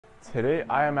Today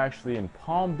I am actually in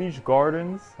Palm Beach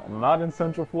Gardens. I'm not in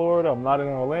Central Florida, I'm not in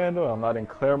Orlando, I'm not in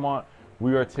Claremont.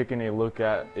 We are taking a look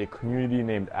at a community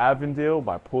named Avondale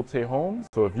by Pulido Homes.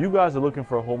 So if you guys are looking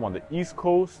for a home on the East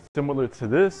Coast, similar to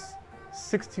this,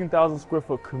 16,000 square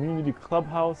foot community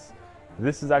clubhouse,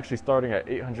 this is actually starting at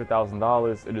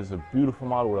 $800,000. It is a beautiful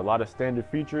model with a lot of standard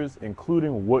features,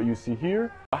 including what you see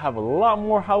here. I have a lot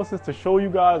more houses to show you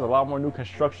guys, a lot more new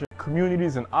construction,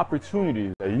 communities, and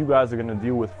opportunities that you guys are gonna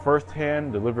deal with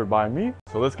firsthand, delivered by me.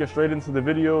 So let's get straight into the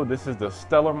video. This is the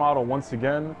Stellar model once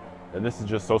again, and this is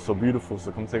just so beautiful,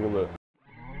 so come take a look.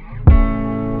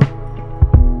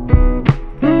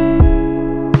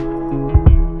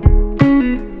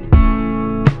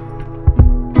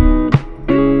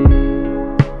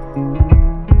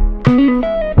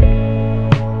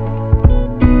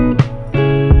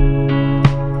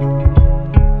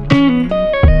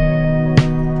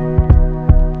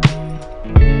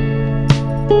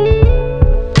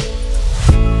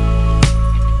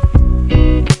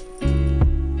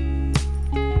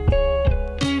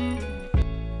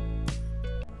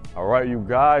 Alright, you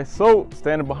guys, so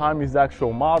standing behind me is the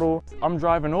actual model. I'm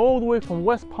driving all the way from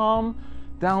West Palm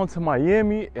down to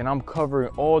Miami, and I'm covering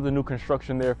all the new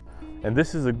construction there. And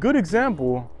this is a good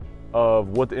example of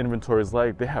what the inventory is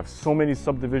like. They have so many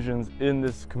subdivisions in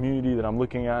this community that I'm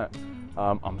looking at.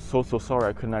 I'm so sorry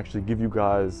I couldn't actually give you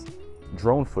guys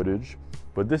drone footage,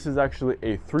 but this is actually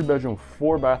a 3-bedroom,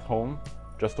 4-bath home,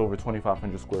 just over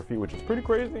 2,500 square feet, which is pretty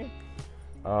crazy.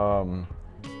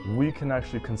 We can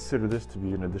actually consider this to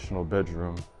be an additional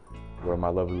bedroom where my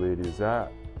lovely lady is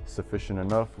at. Sufficient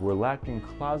enough. We're lacking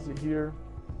closet here,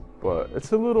 but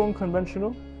it's a little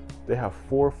unconventional. They have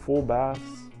 4 full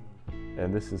baths,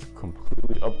 and this is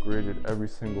completely upgraded. Every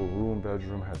single room,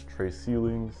 bedroom has tray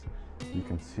ceilings. You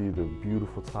can see the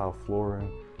beautiful tile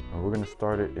flooring, and we're gonna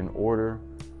start it in order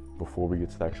before we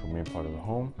get to the actual main part of the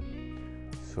home.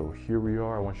 So here we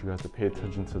are. I want you guys to pay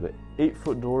attention to the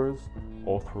 8-foot doors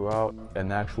all throughout,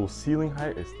 and the actual ceiling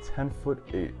height is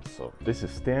 10'8". So this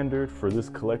is standard for this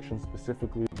collection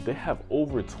specifically. They have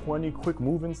over 20 quick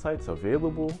move-in sites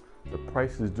available. The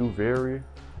prices do vary.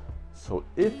 So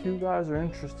if you guys are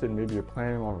interested, maybe you're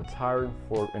planning on retiring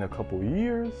in a couple of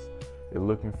years, you're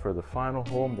looking for the final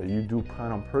home that you do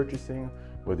plan on purchasing,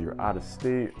 whether you're out of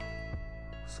state,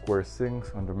 square sinks,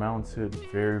 undermounted,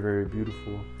 very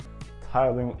beautiful.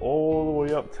 Tiling all the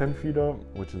way up 10 feet up,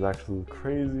 which is actually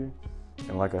crazy.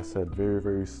 And like I said,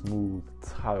 very smooth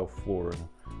tile flooring.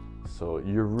 So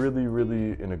you're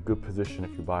really in a good position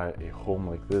if you buy a home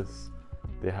like this.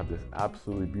 They have this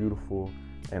absolutely beautiful,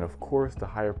 and of course the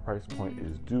higher price point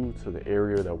is due to the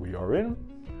area that we are in.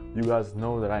 You guys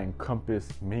know that I encompass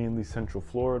mainly Central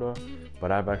Florida,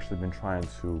 but I've actually been trying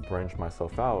to branch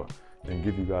myself out and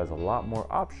give you guys a lot more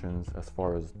options as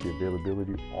far as the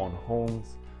availability on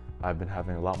homes. I've been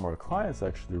having a lot more clients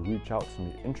actually reach out to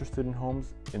me interested in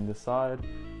homes in this side,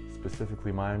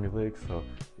 specifically Miami Lakes. So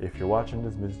if you're watching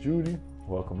this, Miss Judy,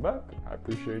 welcome back. I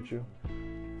appreciate you.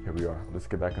 Here we are. Let's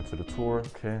get back into the tour.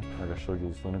 Okay, like I showed you,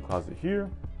 this linen closet here.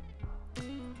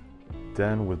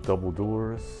 Den with double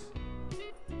doors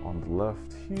on the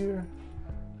left here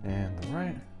and the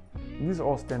right. And these are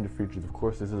all standard features. Of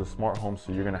course, this is a smart home,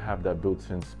 so you're gonna have that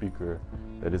built-in speaker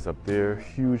that is up there.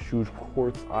 Huge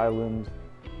quartz island.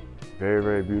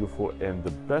 Very beautiful. And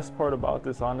the best part about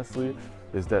this, honestly,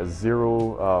 is that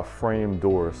zero frame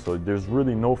door. So there's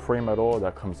really no frame at all.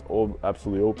 That comes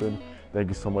absolutely open. Thank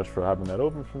you so much for having that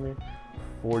open for me.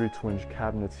 42-inch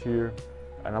cabinets here.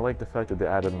 And I like the fact that they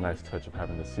added a nice touch of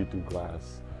having the see-through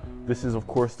glass. This is, of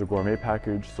course, the gourmet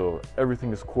package. So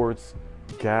everything is quartz,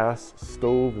 gas,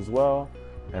 stove as well.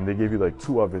 And they gave you like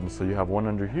 2 ovens. So you have one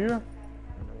under here,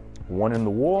 one in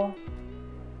the wall,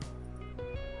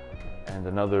 and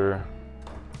another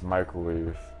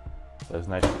microwave that's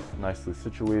nicely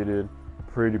situated.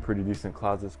 Pretty decent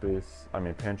closet space. I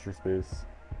mean pantry space.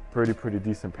 Pretty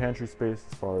decent pantry space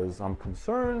as far as I'm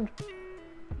concerned.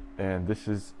 And this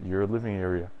is your living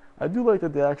area. I do like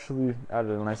that they actually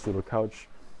added a nice little couch.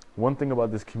 One thing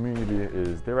about this community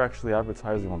is they're actually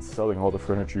advertising on selling all the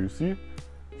furniture you see.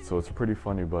 So it's pretty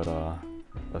funny, but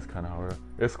that's kind of how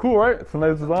it's cool, right? It's a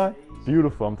nice design.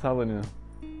 Beautiful, I'm telling you.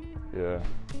 Yeah,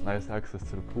 nice access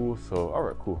to the pool. So all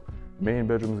right, cool. Main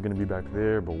bedroom is going to be back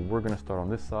there, but we're going to start on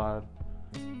this side,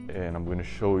 and I'm going to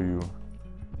show you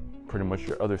pretty much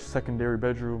your other secondary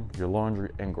bedroom, your laundry,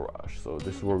 and garage. So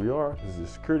this is where we are. This is the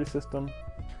security system.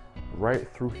 Right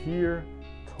through here,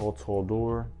 tall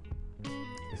door.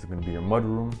 This is going to be your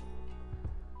mudroom.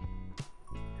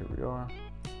 Here we are.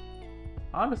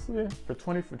 Honestly, for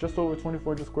just over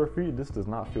 2,400 square feet, this does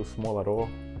not feel small at all.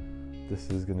 This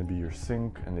is going to be your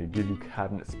sink, and they give you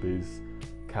cabinet space,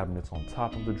 cabinets on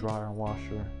top of the dryer and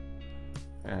washer.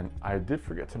 And I did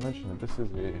forget to mention that this is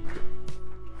a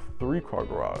 3-car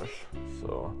garage.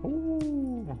 So,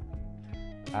 ooh,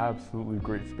 absolutely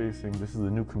great spacing. This is a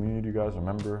new community, you guys,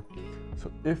 remember.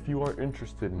 So if you are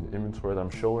interested in the inventory that I'm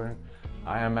showing,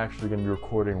 I am actually going to be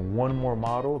recording one more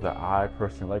model that I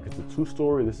personally like. It's a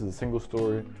 2-story. This is a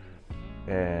 1-story.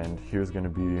 And here's going to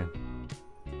be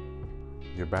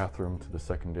your bathroom to the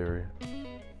secondary.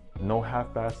 No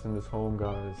half baths in this home,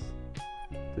 guys.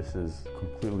 This is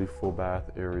completely full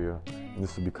bath area, and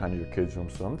this will be kind of your kids' room.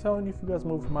 So I'm telling you, if you guys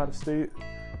move from out of state,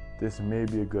 this may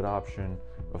be a good option.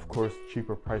 Of course,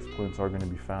 cheaper price points are going to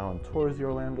be found towards the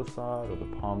Orlando side or the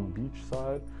Palm Beach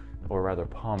side, or rather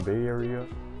Palm Bay area.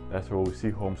 That's where we see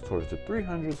homes towards the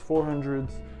 300s,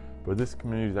 400s, but this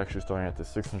community is actually starting at the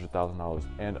 $600,000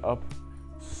 and up.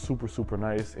 Super, super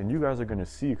nice. And you guys are going to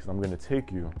see, because I'm going to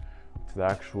take you to the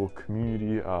actual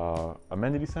community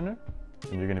amenity center,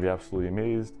 and you're going to be absolutely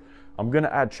amazed. I'm going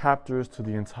to add chapters to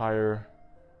the entire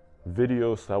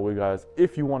video, so that way, guys,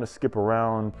 if you want to skip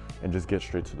around and just get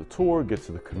straight to the tour, get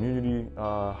to the community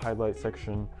highlight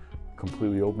section,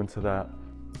 completely open to that.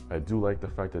 I do like the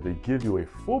fact that they give you a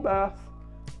full bath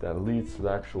that leads to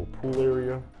the actual pool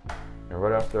area. And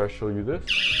right after I show you this,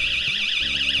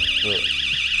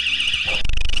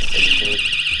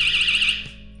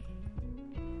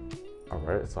 all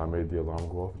right, so I made the alarm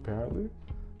go off apparently.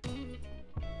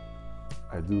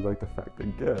 I do like the fact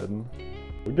again,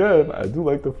 I do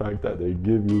like the fact that they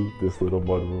give you this little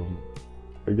mudroom.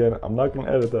 Again, I'm not gonna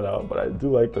edit that out, but I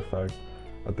do like the fact,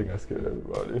 I think I scared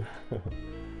everybody.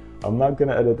 I'm not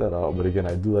gonna edit that out, but again,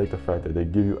 I do like the fact that they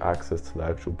give you access to the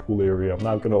actual pool area. I'm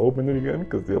not gonna open it again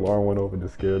because the alarm went off and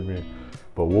it scared me.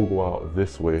 But we'll go out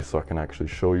this way so I can actually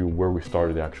show you where we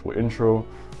started the actual intro.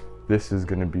 This is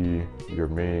gonna be your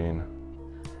main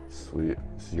suite.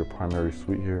 This is your primary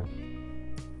suite here.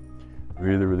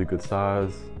 Really, really good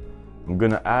size. I'm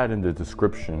gonna add in the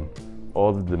description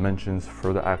all the dimensions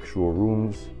for the actual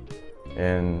rooms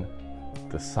and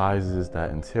the sizes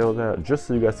that entail that, just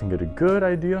so you guys can get a good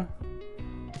idea.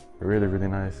 Really, really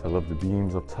nice. I love the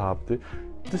beams up top.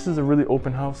 This is a really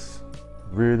open house.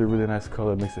 Really, really nice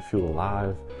color. Makes it feel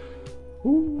alive.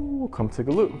 Ooh, come take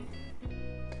a look.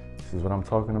 This is what I'm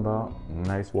talking about.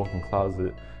 Nice walk-in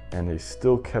closet, and they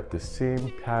still kept the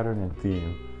same pattern and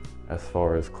theme as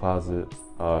far as closet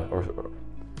or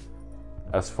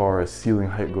as far as ceiling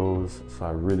height goes. So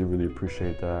I really, really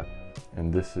appreciate that.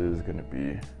 And this is gonna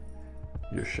be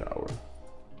your shower.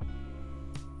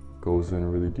 Goes in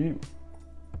really deep.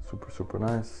 Super, super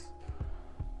nice.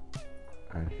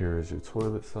 And here is your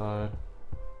toilet side.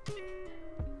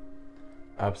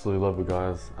 Absolutely love it,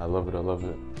 guys. I love it, I love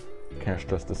it. Can't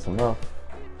stress this enough.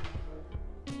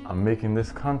 I'm making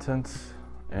this content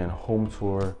and home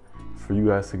tour for you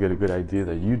guys to get a good idea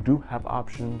that you do have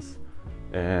options.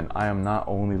 And I am not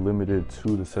only limited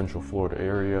to the Central Florida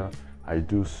area. I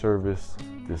do service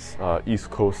this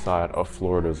East Coast side of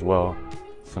Florida as well.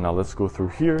 So now let's go through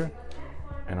here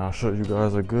and I'll show you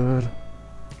guys a good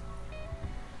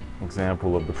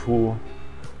example of the pool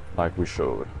like we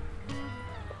showed.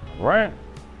 All right,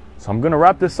 so I'm gonna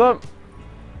wrap this up.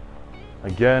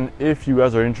 Again, if you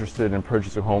guys are interested in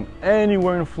purchasing a home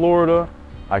anywhere in Florida,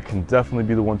 I can definitely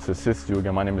be the one to assist you.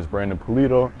 Again, my name is Branden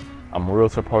Pulido. I'm a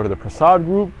realtor, part of the Prasad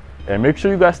Group. And make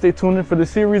sure you guys stay tuned in for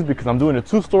this series because I'm doing a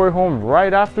 2-story home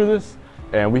right after this.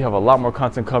 And we have a lot more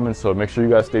content coming, so make sure you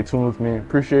guys stay tuned with me.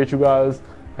 Appreciate you guys,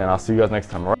 and I'll see you guys next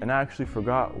time. All right? And I actually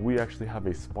forgot, we actually have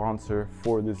a sponsor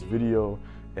for this video,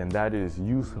 and that is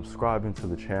you subscribing to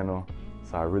the channel.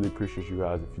 So I really appreciate you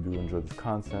guys if you do enjoy this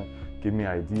content. Give me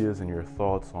ideas and your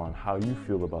thoughts on how you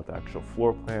feel about the actual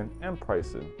floor plan and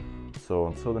pricing. So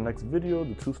until the next video,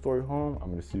 the 2-story home, I'm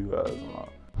gonna see you guys tomorrow.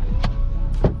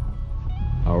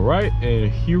 All right,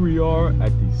 and here we are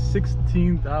at the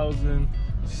 16,000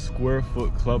 square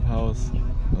foot clubhouse.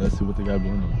 Let's see what they got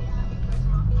going on.